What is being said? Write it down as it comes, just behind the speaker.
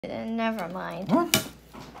Never mind. Huh?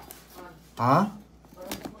 Ha?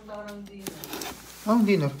 Anong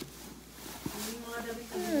dinner?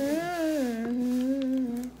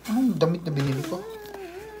 Anong damit na binili ko?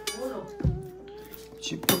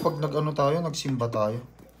 Siyempre pag nag-ano tayo, nagsimba tayo.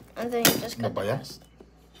 And then you just Ano got ba yan?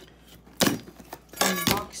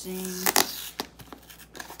 Unboxing.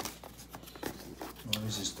 Oh,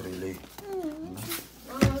 this is really...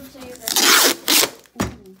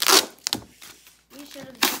 You should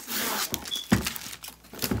have just bought that.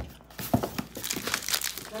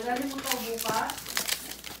 Dadali mo ito bukas?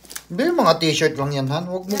 Hindi, mga t-shirt lang yan, Han.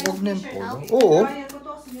 Huwag na yung polo. Oo.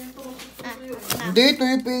 Hindi, ito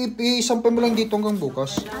isampay mo lang dito hanggang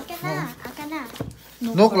bukas. Aka na.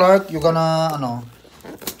 No, Clark, you gonna, ano,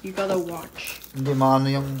 You gotta watch. hindi maano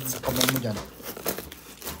yung kamay mo dyan.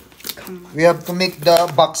 We have to make the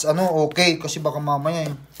box, ano, okay. Kasi baka mamaya,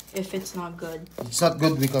 If it's not good. it's not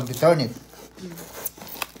good, we can return it.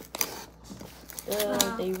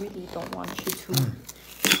 They really don't want you to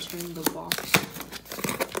return the box.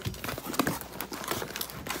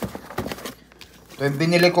 Ito yung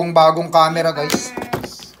binili kong bagong camera, guys.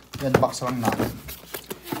 Yan, box lang natin.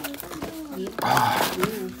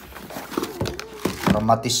 Para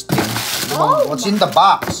matisting. What's in the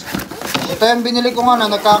box? Ito yung binili ko nga na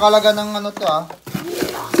nagkakalaga ng ano to, ah.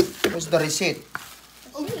 Where's the receipt?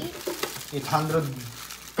 800.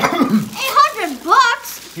 800 bucks?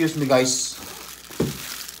 Excuse me, guys.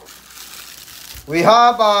 We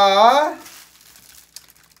have a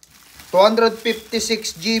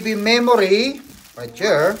 256 GB memory right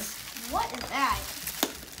here. What is that?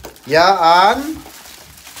 Yeah, and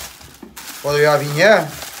what do we have in here?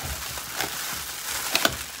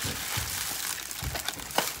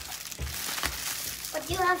 What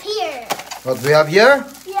do you have here? What we have here?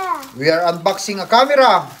 Yeah. We are unboxing a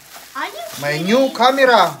camera. Are you My kidding? new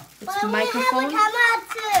camera. It's But microphone. we have a camera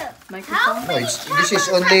too. Microphone. No, this is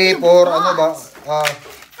only for ano ba?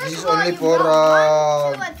 This is only for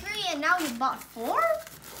One, 2, and 3, and now you bought 4?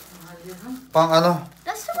 pang ano?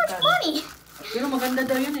 That's so much money. Pero maganda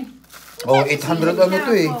daw yun eh. Oh, 800 ano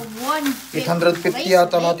to eh. For one big 850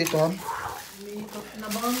 yata bracelet. natin ito, ha?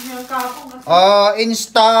 Nabangan niya ka ako.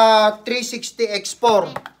 Insta360 X4.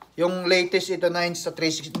 Yung latest ito na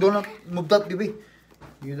Insta360. Do not move that, baby.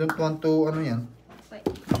 You don't want to, ano yan. Wait.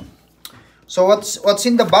 So, what's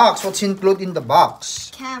in the box? What's included in the box?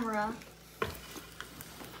 Camera.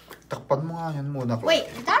 Takpan mo nga yan muna. Wait,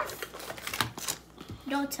 is that?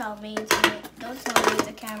 Don't tell me it's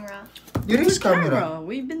a camera. There is camera.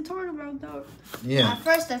 We've been talking about that. Yeah. At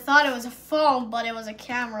first I thought it was a phone, but it was a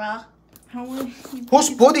camera. How will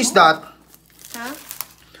Whose food is that? Huh?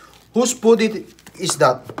 Whose food is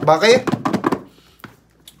that? Bakit?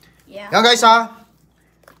 Yeah. Yan guys, ha?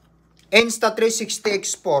 Insta360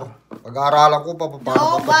 X4. Pag-aaralan ko pa paano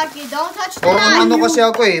No, ba to. Bucky, don't touch More on that. ano kasi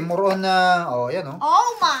ako eh. More on, yan o.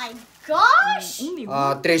 Oh my gosh!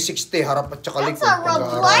 360, harap at saka That's likod. a Pag-aaralan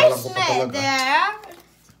ko pa replacement talaga. there.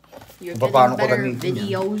 You're Ba, paano ko getting better gamitin yan?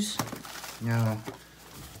 videos. Yeah.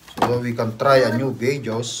 So we can try a new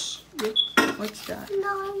videos. What's that?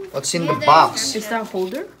 What's in the Here's the box? Is that a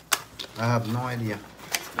holder? I have no idea.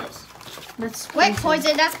 That's Wait,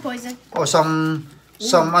 poison. That's poison. Oh, some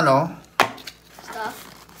ano, Stuff.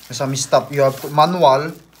 some stuff. You have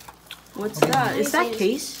manual. What's that? Is that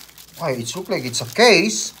case? Ay, it looks like it's a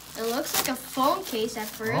case. It looks like a phone case at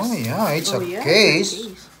first. Oh yeah, it's a yeah, case. it's a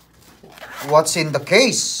case. What's in the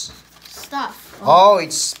case? Stuff. Oh,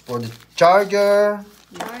 it's for the charger.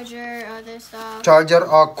 Charger, other stuff. Charger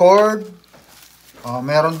cord.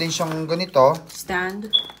 Meron din siyang ganito.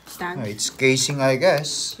 Stand. It's casing, I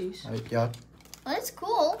guess. Case. Right, yeah. Well, it's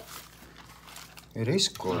cool. It is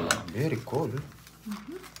cool. Very cool.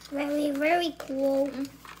 Very, very cool.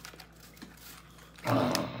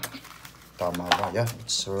 Tama ba? Yeah,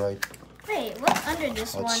 it's right. Wait, what's under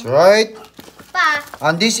this That's one? right. Pa,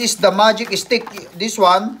 And this is the magic stick. This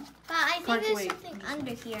one, I think Clark, there's wait. something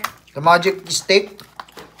under here. the magic stick.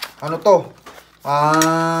 Ano to?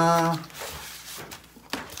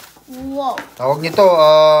 Whoa. Tawag nito,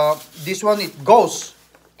 this one, it goes.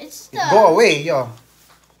 It's It the... go away, yeah.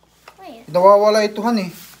 Wait, Nawawala ito, han eh.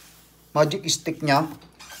 Magic stick niya.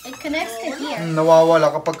 it connects to here. Nawawala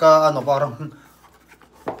kapag ka, ano, parang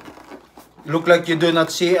look like you do not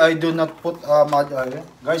see, I do not put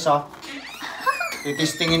guys, ha.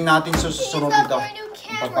 Titistingin natin sa It's susunod not ito. for a new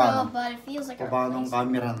camera, but it feels like a Paano ang replacement.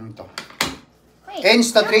 camera nito? Wait,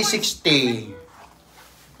 Insta360.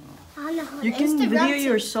 You can video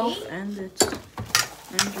yourself and it's...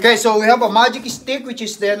 Okay, so we have a magic stick which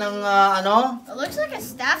is then ang ano? It looks like a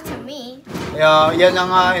staff to me. Yan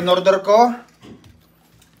ang in-order ko.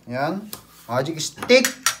 Yan. Magic stick.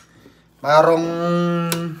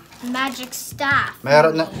 Merong Magic staff.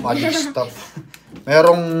 meron na magic stuff.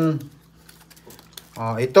 Merong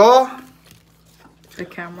ito, The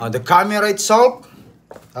camera. the camera itself.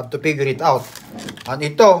 Have to figure it out. And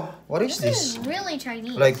ito, what is This this? is really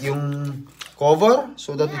Chinese. Like yung cover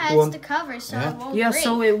so that yeah, it it's won't the cover, so Yeah. it won't Yeah, break.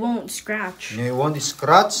 so it won't scratch. you won't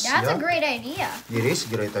scratch. That's Yeah. a great idea. It is a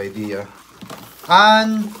great idea.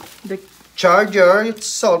 And The charger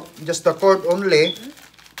itself, just the cord only.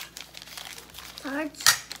 Cards.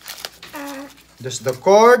 Just the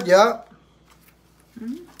cord, yeah.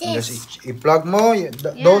 And This. just i-plug mo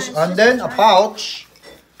those, it's and just then a a pouch.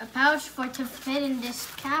 A pouch for to fit in this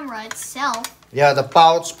camera itself. Yeah, the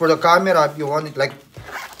pouch for the camera if you want it like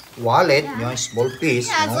wallet, Yeah. small piece.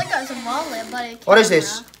 Yeah, you it's know. like a wallet, but a What is camera. this?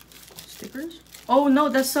 stickers? Oh no,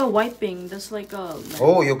 that's a wiping. That's like a.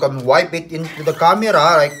 Oh, you can wipe it into the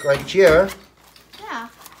camera like right here. Yeah.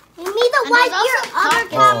 You need to And wipe there's your also other pockets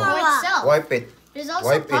for camera. itself. Wipe it. There's also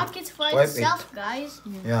Wipe it. pockets for Wipe itself, guys.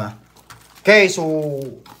 Yeah. Okay, so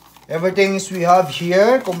everything is we have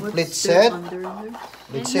here, complete What's there set. under there?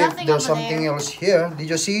 Let's There's see if nothing there's over something there. else here. Did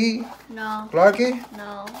you see, No, Clarky?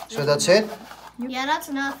 no. So that's it? Yeah, that's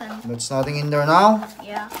nothing. That's nothing in there now?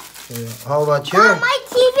 Yeah. How about Oh, here? my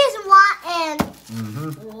TV's rotten.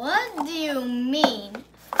 What do you mean?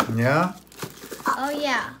 Yeah, Oh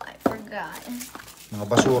yeah, I forgot. mga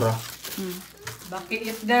basura.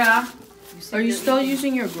 Are you still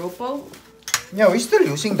using your GoPro? Yeah, we're still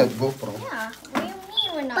using that GoPro. Yeah. What do you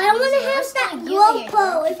mean we're not? But I want to using it? have We're that still using it.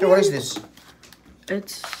 GoPro. Okay, what is this?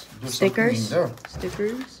 It's There's something in stickers. there.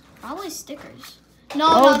 Stickers. Probably stickers. No,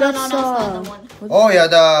 Oh, no, that's that's not the one. Oh yeah,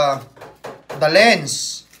 the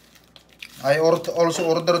lens. I also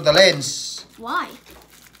ordered the lens. Why?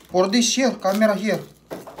 For this here, camera here.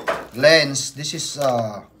 Lens. This is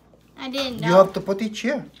I didn't know. you have to put it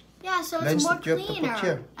here. Yeah, so lens it's more that you have to put cleaner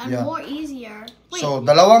here. and Yeah. more easier. Wait, So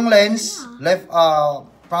dalawang lens, left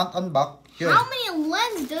front and back here. how many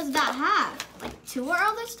lenses does that have? Like 2 or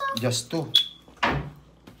other stuff? Just two.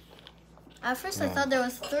 At first I thought there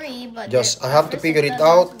was 3, but Just I at have to first figure I it thought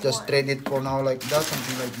out. there was Just one. trade it for now like that,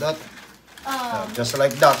 something like that. Just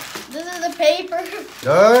like that. This is the paper.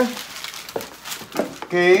 There.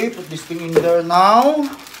 Okay, put this thing in there now.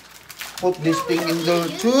 Put this thing in there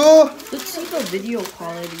too. Let's see the video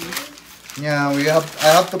quality. Yeah, I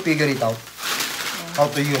have to figure it out. How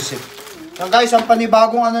to use it. So guys, ang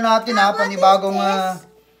panibagong ano natin ha, panibagong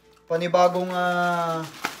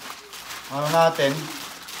ano natin.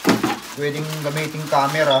 Pwedeng gamitin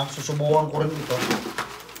camera. Susubukan ko rin ito.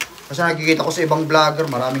 Kasi nakikita ko sa ibang vlogger,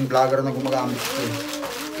 maraming vlogger na gumagamit ito.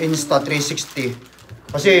 Insta360.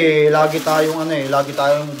 Kasi lagi tayong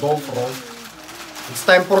GoPro. It's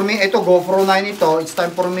time for me, ito GoPro 9 ito. It's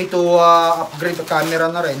time for me to upgrade the camera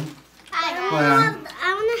na rin. Ayan. I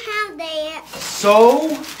want to have that. So,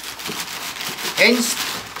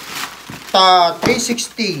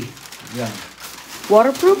 Insta360. Yan.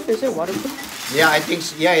 Waterproof? Is it waterproof? Yeah, I think,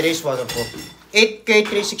 yeah, it is waterproof. 8K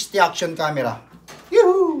 360 action camera.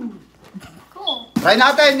 Yoo-hoo! Cool. Try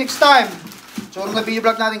natin next time. So, na video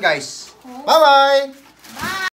vlog natin guys. Bye-bye!